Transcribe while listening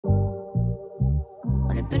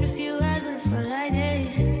Only been a few hours, but it felt like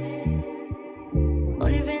days.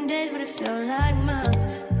 Only been days, but it felt like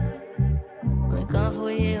months. Been gone for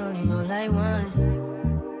a year, only go like once.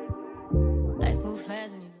 Life moves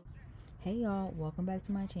fast and you. Hey y'all, welcome back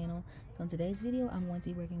to my channel. So in today's video, I'm going to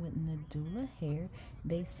be working with Nadula hair.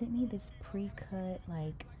 They sent me this pre-cut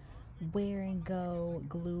like wear-and-go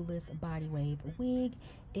glueless body wave wig.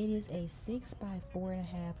 It is a 6 by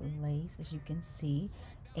 4.5 lace, as you can see,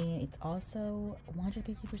 and it's also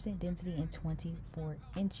 150% density and 24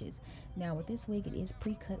 inches. Now with this wig, it is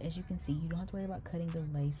pre-cut, as you can see. You don't have to worry about cutting the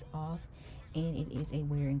lace off, and it is a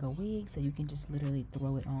wear-and-go wig, so you can just literally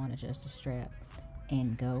throw it on, adjust the strap,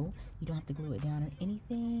 and go. You don't have to glue it down or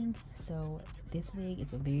anything. So this wig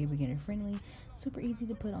is a very beginner friendly, super easy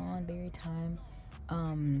to put on, very time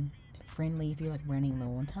friendly. If you're like running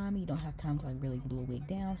low on time, you don't have time to like really glue a wig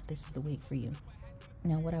down, this is the wig for you.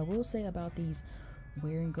 Now what I will say about these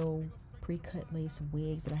wear-and-go pre-cut lace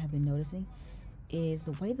wigs that I have been noticing is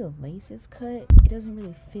the way the lace is cut, it doesn't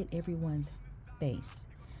really fit everyone's face.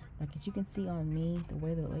 Like as you can see on me, the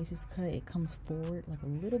way the lace is cut, it comes forward like a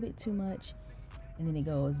little bit too much, and then it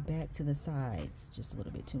goes back to the sides just a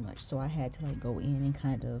little bit too much. So I had to like go in and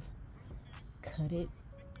kind of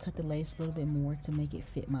cut the lace a little bit more to make it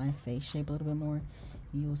fit my face shape a little bit more.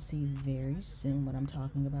 You'll see very soon what I'm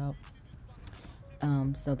talking about.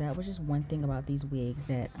 So that was just one thing about these wigs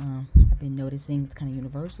that I've been noticing. It's kind of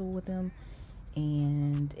universal with them,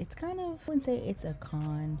 and it's kind of, I wouldn't say it's a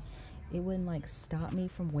con. It wouldn't like stop me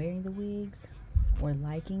from wearing the wigs or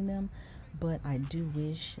liking them, but I do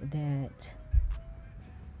wish that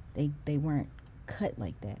they weren't cut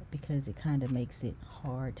like that, because it kind of makes it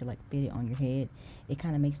hard to like fit it on your head. It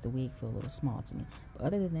kind of makes the wig feel a little small to me. But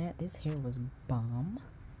other than that, this hair was bomb.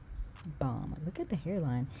 Look at the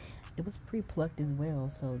hairline. It was pre-plucked as well,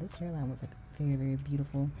 so this hairline was like very, very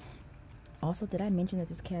beautiful. Also, did I mention that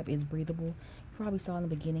this cap is breathable? You probably saw in the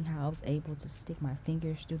beginning how I was able to stick my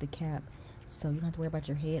fingers through the cap, so you don't have to worry about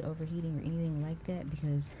your head overheating or anything like that,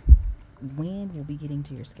 because wind will be getting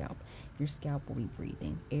to your scalp. Your scalp will be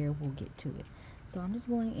breathing. Air will get to it. So I'm just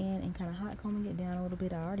going in and kind of hot combing it down a little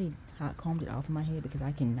bit. I already hot combed it off of my head because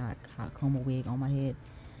I cannot hot comb a wig on my head.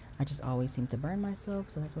 I just always seem to burn myself,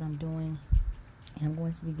 so that's what I'm doing. And I'm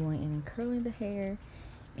going to be going in and curling the hair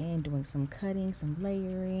and doing some cutting, some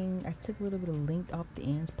layering. I took a little bit of length off the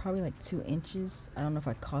ends, probably like 2 inches. I don't know if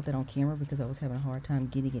I caught that on camera because I was having a hard time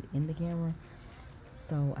getting it in the camera.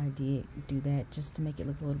 So I did do that just to make it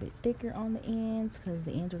look a little bit thicker on the ends, because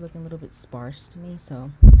the ends are looking a little bit sparse to me.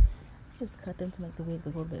 So I just cut them to make the wig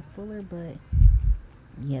look a little bit fuller. But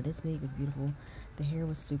yeah, this wig was beautiful. The hair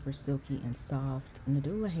was super silky and soft.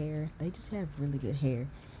 Nadula hair, they just have really good hair,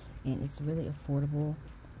 and it's really affordable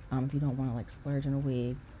if you don't want to like splurge on a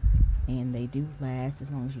wig, and they do last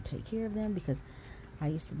as long as you take care of them, because I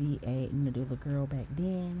used to be a Nadula girl back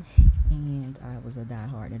then, and I was a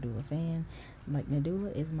diehard Nadula fan. Like,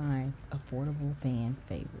 Nadula is my affordable fan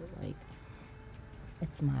favorite. Like,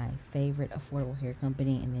 it's my favorite affordable hair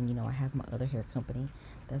company. And then, you know, I have my other hair company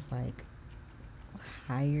that's like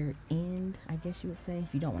higher end, I guess you would say.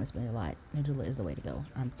 If you don't want to spend a lot, Nadula is the way to go.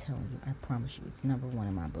 I'm telling you, I promise you, it's #1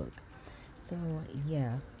 in my book. So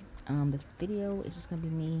yeah, this video is just gonna be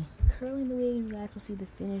me curling the wig. You guys will see the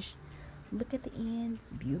finish. Look at the end,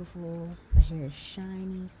 it's beautiful. The hair is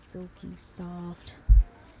shiny, silky, soft,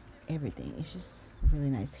 everything. It's just really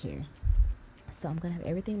nice hair. So I'm gonna have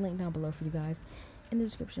everything linked down below for you guys in the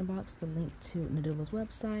description box. The link to Nadula's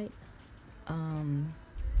website, and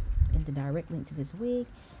the direct link to this wig.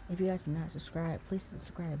 If you guys do not subscribe, please hit the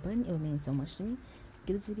subscribe button. It would mean so much to me.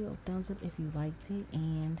 Give this video a thumbs up if you liked it,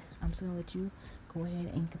 and I'm just gonna let you go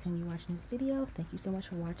ahead and continue watching this video. Thank you so much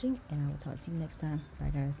for watching, and I will talk to you next time. Bye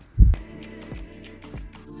guys.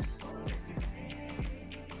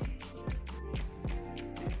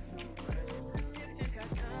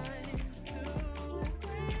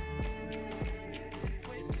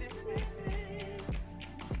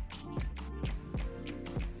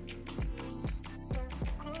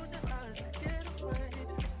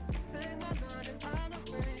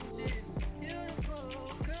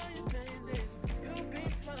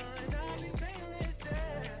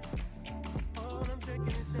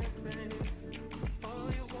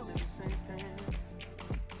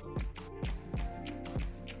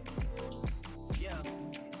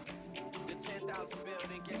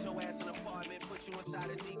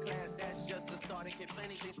 Get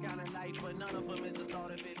plenty things got in life, but none of them is the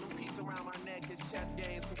thought of it. New piece around my neck is chess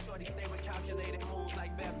games. Can shorty stay with calculated moves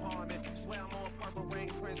like Beth Harmon? Swear I'm more purple rain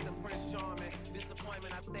prince than Prince Charming.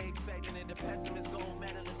 Disappointment I stay expecting it. The pessimist gold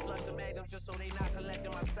medalist flush the magnums just so they not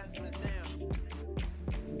collecting my specimens down.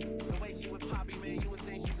 The way she would poppy, man, you would think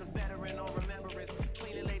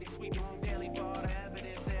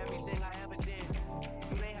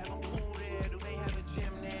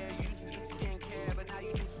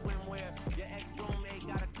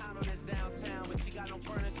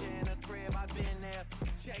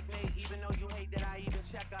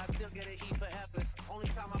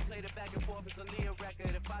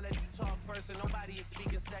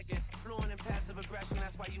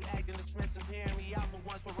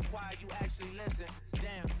why you actually listen.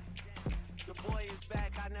 Damn. The boy is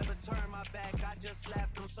back, I never turn my back. I just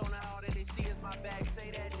slapped them, so now all that they see is my back.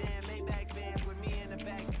 Say that damn Maybach bands with me in the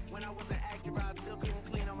back. When I wasn't active, I still couldn't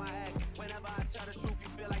clean on my act. Whenever I tell the truth, you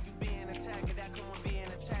feel like you being attacked, and that come with being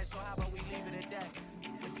attached. So how about we leave it at that?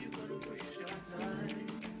 If you gonna waste your time,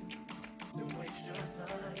 then waste your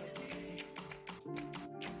time with me.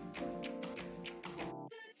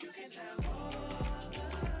 You can have all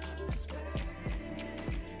the space,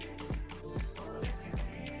 all that you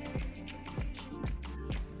need.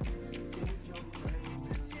 There's no place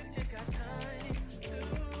if you got time to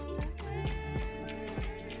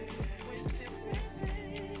waste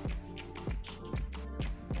everything.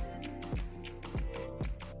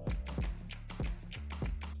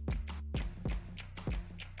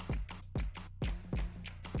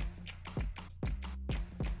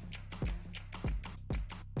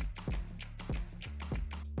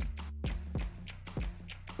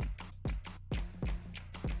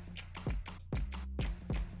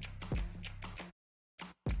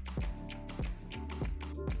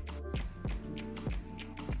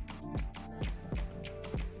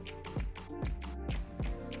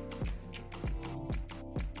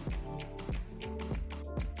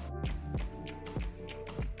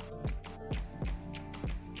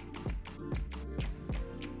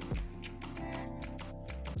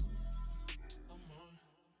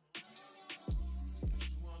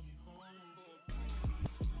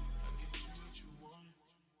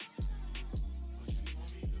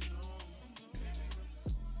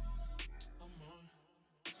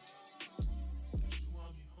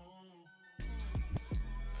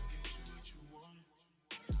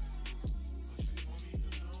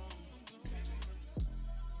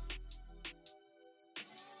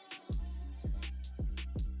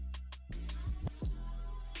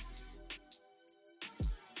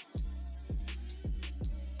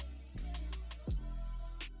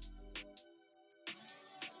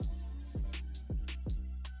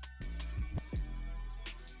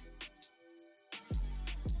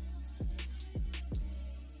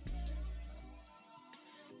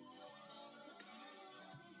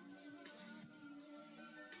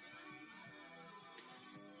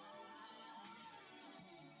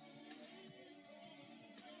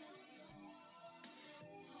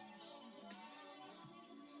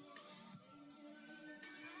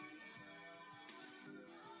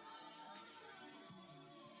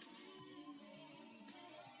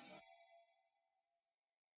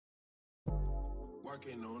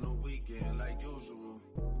 Working on the weekend like usual.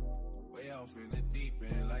 Way off in the deep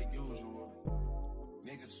end like usual.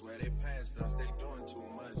 Niggas swear they passed us, they doing too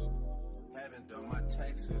much. Haven't done my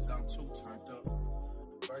taxes, I'm too turned up.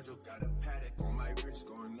 Virgil got a paddock on my wrist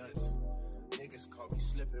going nuts. Niggas caught me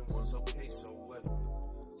slipping once, okay, so what?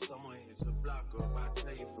 Someone hit the block up, I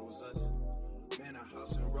tell you if it was us. Man, a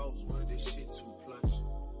house in Rosewood, this shit too plush.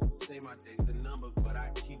 Say my day's the number, but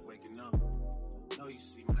I keep waking up. Know you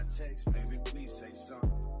see my text, baby, please say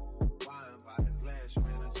something. Wine by the glass,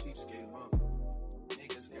 man, a cheapskate, huh?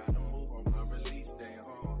 Niggas gotta move on my release day,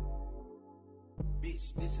 huh?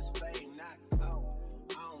 Bitch, this is fame, not clout.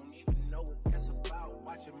 I don't even know what that's about.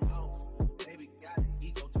 Watch your mouth. Baby got an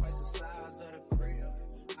ego twice the size of the crib.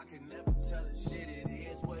 I can never tell the shit, it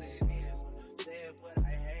is what it is. Said what I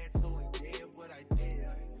had to and did what I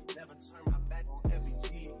did. Never turn my back on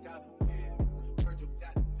FBG, God forbid. Virgil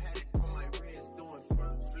got the paddock on my wrist, doing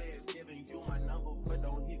front flips. Giving you my number, but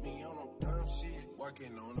don't hit me on no dumb shit.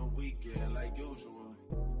 Working on the weekend like usual.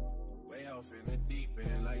 Way off in the deep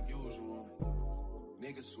end like usual.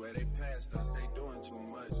 Niggas swear they passed us, they doing too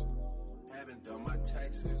much. Haven't done my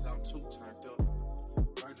taxes, I'm too turned up.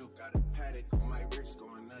 Virgil got a paddock on my wrist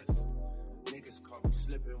going nuts. Niggas caught me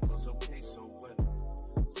slipping, was okay, so what?